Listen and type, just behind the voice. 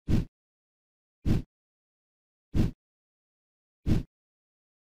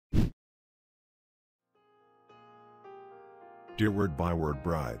dear word by word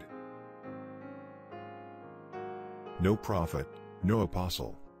bride. No prophet, no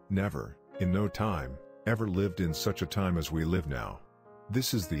apostle, never, in no time, ever lived in such a time as we live now.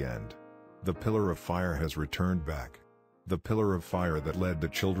 This is the end. The pillar of fire has returned back. The pillar of fire that led the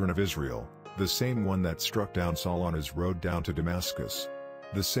children of Israel, the same one that struck down Saul on his road down to Damascus.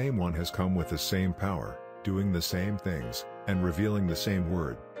 The same one has come with the same power, doing the same things, and revealing the same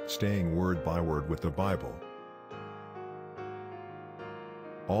word, staying word by word with the Bible.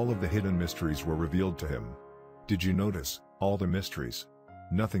 All of the hidden mysteries were revealed to him. Did you notice, all the mysteries?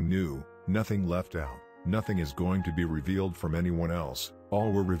 Nothing new, nothing left out, nothing is going to be revealed from anyone else,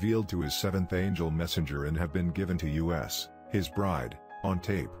 all were revealed to his seventh angel messenger and have been given to us, his bride, on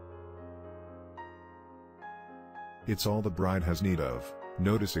tape. It's all the bride has need of,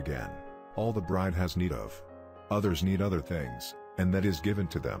 notice again, all the bride has need of. Others need other things, and that is given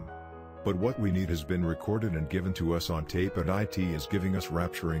to them. But what we need has been recorded and given to us on tape, and it is giving us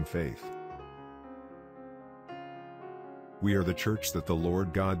rapturing faith. We are the church that the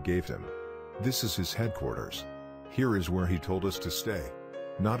Lord God gave him. This is his headquarters. Here is where he told us to stay.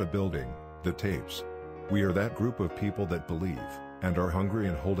 Not a building, the tapes. We are that group of people that believe, and are hungry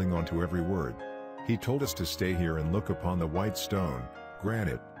and holding on to every word. He told us to stay here and look upon the white stone,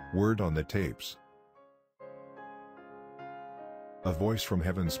 granite, word on the tapes. A voice from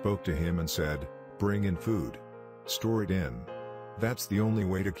heaven spoke to him and said, "Bring in food. Store it in." That's the only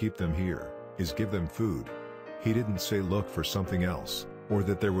way to keep them here, is give them food. He didn't say look for something else, or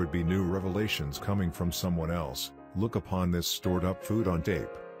that there would be new revelations coming from someone else. Look upon this stored up food on tape,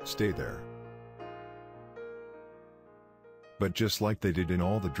 stay there. But just like they did in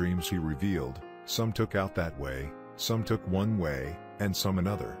all the dreams he revealed, some took out that way, some took one way, and some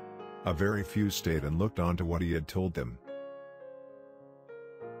another. A very few stayed and looked on to what he had told them.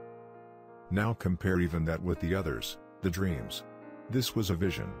 Now compare even that with the others, the dreams. This was a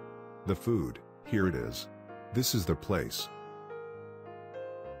vision. The food, here it is. This is the place.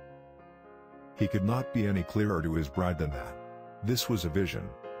 He could not be any clearer to his bride than that. This was a vision,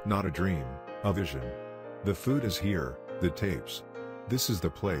 not a dream, a vision. The food is here, the tapes. This is the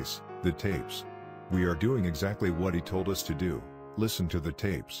place, the tapes. We are doing exactly what he told us to do, listen to the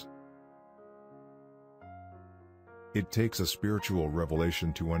tapes. It takes a spiritual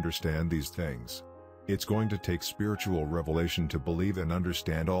revelation to understand these things. It's going to take spiritual revelation to believe and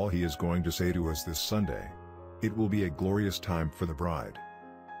understand all he is going to say to us this Sunday. It will be a glorious time for the bride.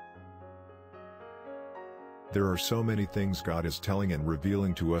 There are so many things God is telling and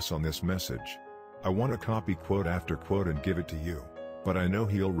revealing to us on this message. I want to copy quote after quote and give it to you, but I know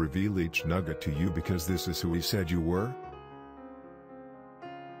he'll reveal each nugget to you because this is who he said you were.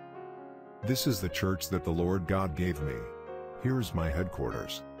 This is the church that the Lord God gave me. Here is my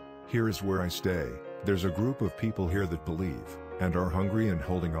headquarters. Here is where I stay. There's a group of people here that believe, and are hungry and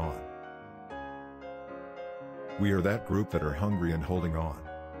holding on. We are that group that are hungry and holding on.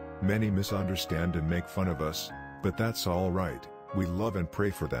 Many misunderstand and make fun of us, but that's all right. We love and pray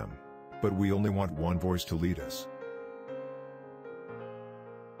for them. But we only want one voice to lead us.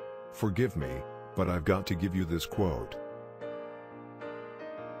 Forgive me, but I've got to give you this quote.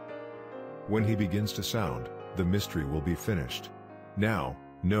 When he begins to sound, the mystery will be finished. Now,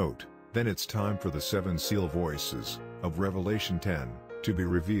 note, then it's time for the 7 seal voices of Revelation 10 to be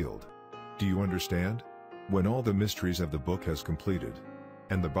revealed. Do you understand? When all the mysteries of the book has completed.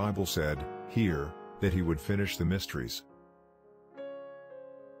 And the Bible said, here, that he would finish the mysteries.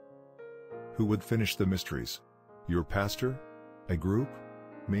 Who would finish the mysteries? Your pastor? A group?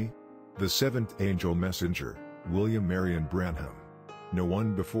 Me? The 7th angel messenger, William Marrion Branham. No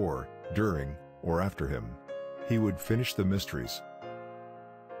one before, during, or after him. He would finish the mysteries.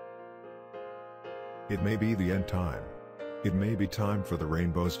 It may be the end time. It may be time for the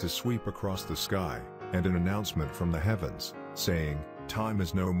rainbows to sweep across the sky, and an announcement from the heavens, saying, time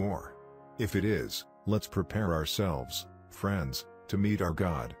is no more. If it is, let's prepare ourselves, friends, to meet our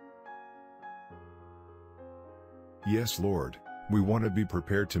God. Yes, Lord, we want to be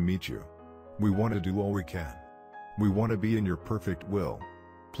prepared to meet you. We want to do all we can. We want to be in your perfect will.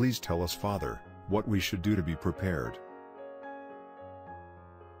 Please tell us, Father, what we should do to be prepared.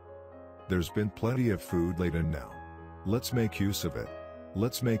 There's been plenty of food laid in now. Let's make use of it.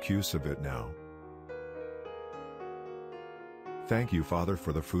 Let's make use of it now. Thank you, Father,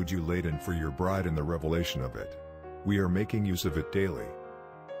 for the food you laid in for your bride and the revelation of it. We are making use of it daily.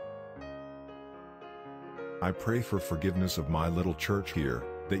 I pray for forgiveness of my little church here,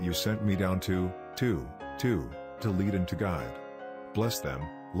 that you sent me down to lead and to guide. Bless them,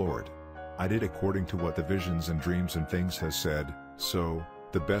 Lord. I did according to what the visions and dreams and things has said, so,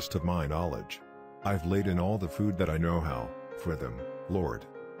 the best of my knowledge. I've laid in all the food that I know how, for them, Lord.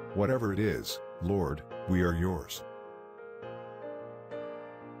 Whatever it is, Lord, we are yours.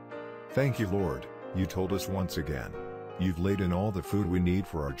 Thank you, Lord, you told us once again. You've laid in all the food we need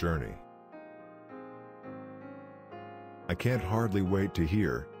for our journey. I can't hardly wait to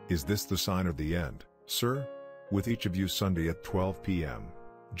hear, is this the sign of the end, sir? With each of you Sunday at 12 p.m.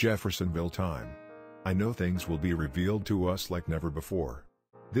 Jeffersonville time. I know things will be revealed to us like never before.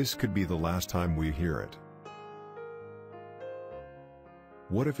 This could be the last time we hear it.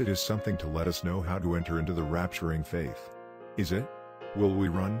 What if it is something to let us know how to enter into the rapturing faith? Is it? Will we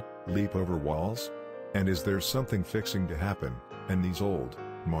run, leap over walls? And is there something fixing to happen, and these old,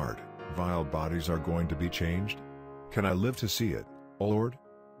 marred, vile bodies are going to be changed? Can I live to see it, O Lord?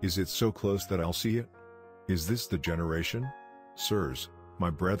 Is it so close that I'll see it? Is this the generation? Sirs, my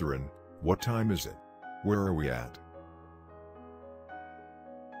brethren, what time is it? Where are we at?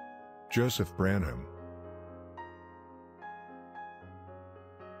 Joseph Branham.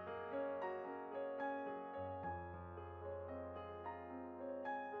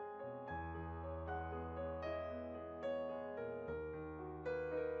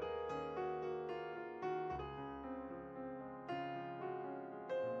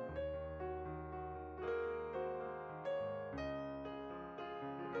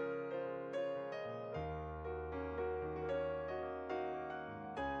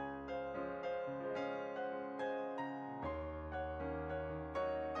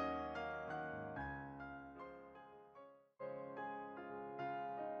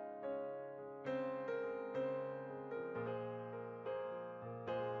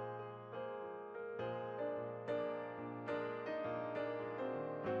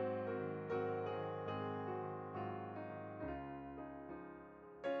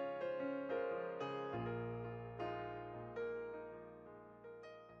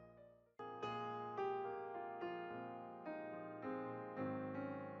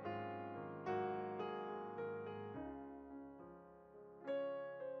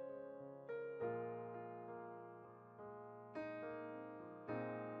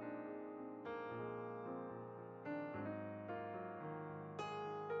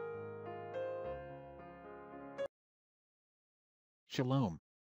 Shalom.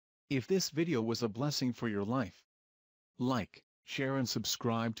 If this video was a blessing for your life, like, share and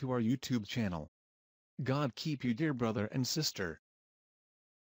subscribe to our YouTube channel. God keep you, dear brother and sister.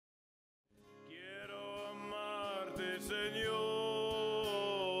 Quiero amarte, Señor,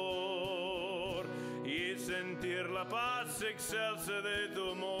 y sentir la paz excelsa de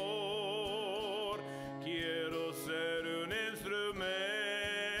tu amor.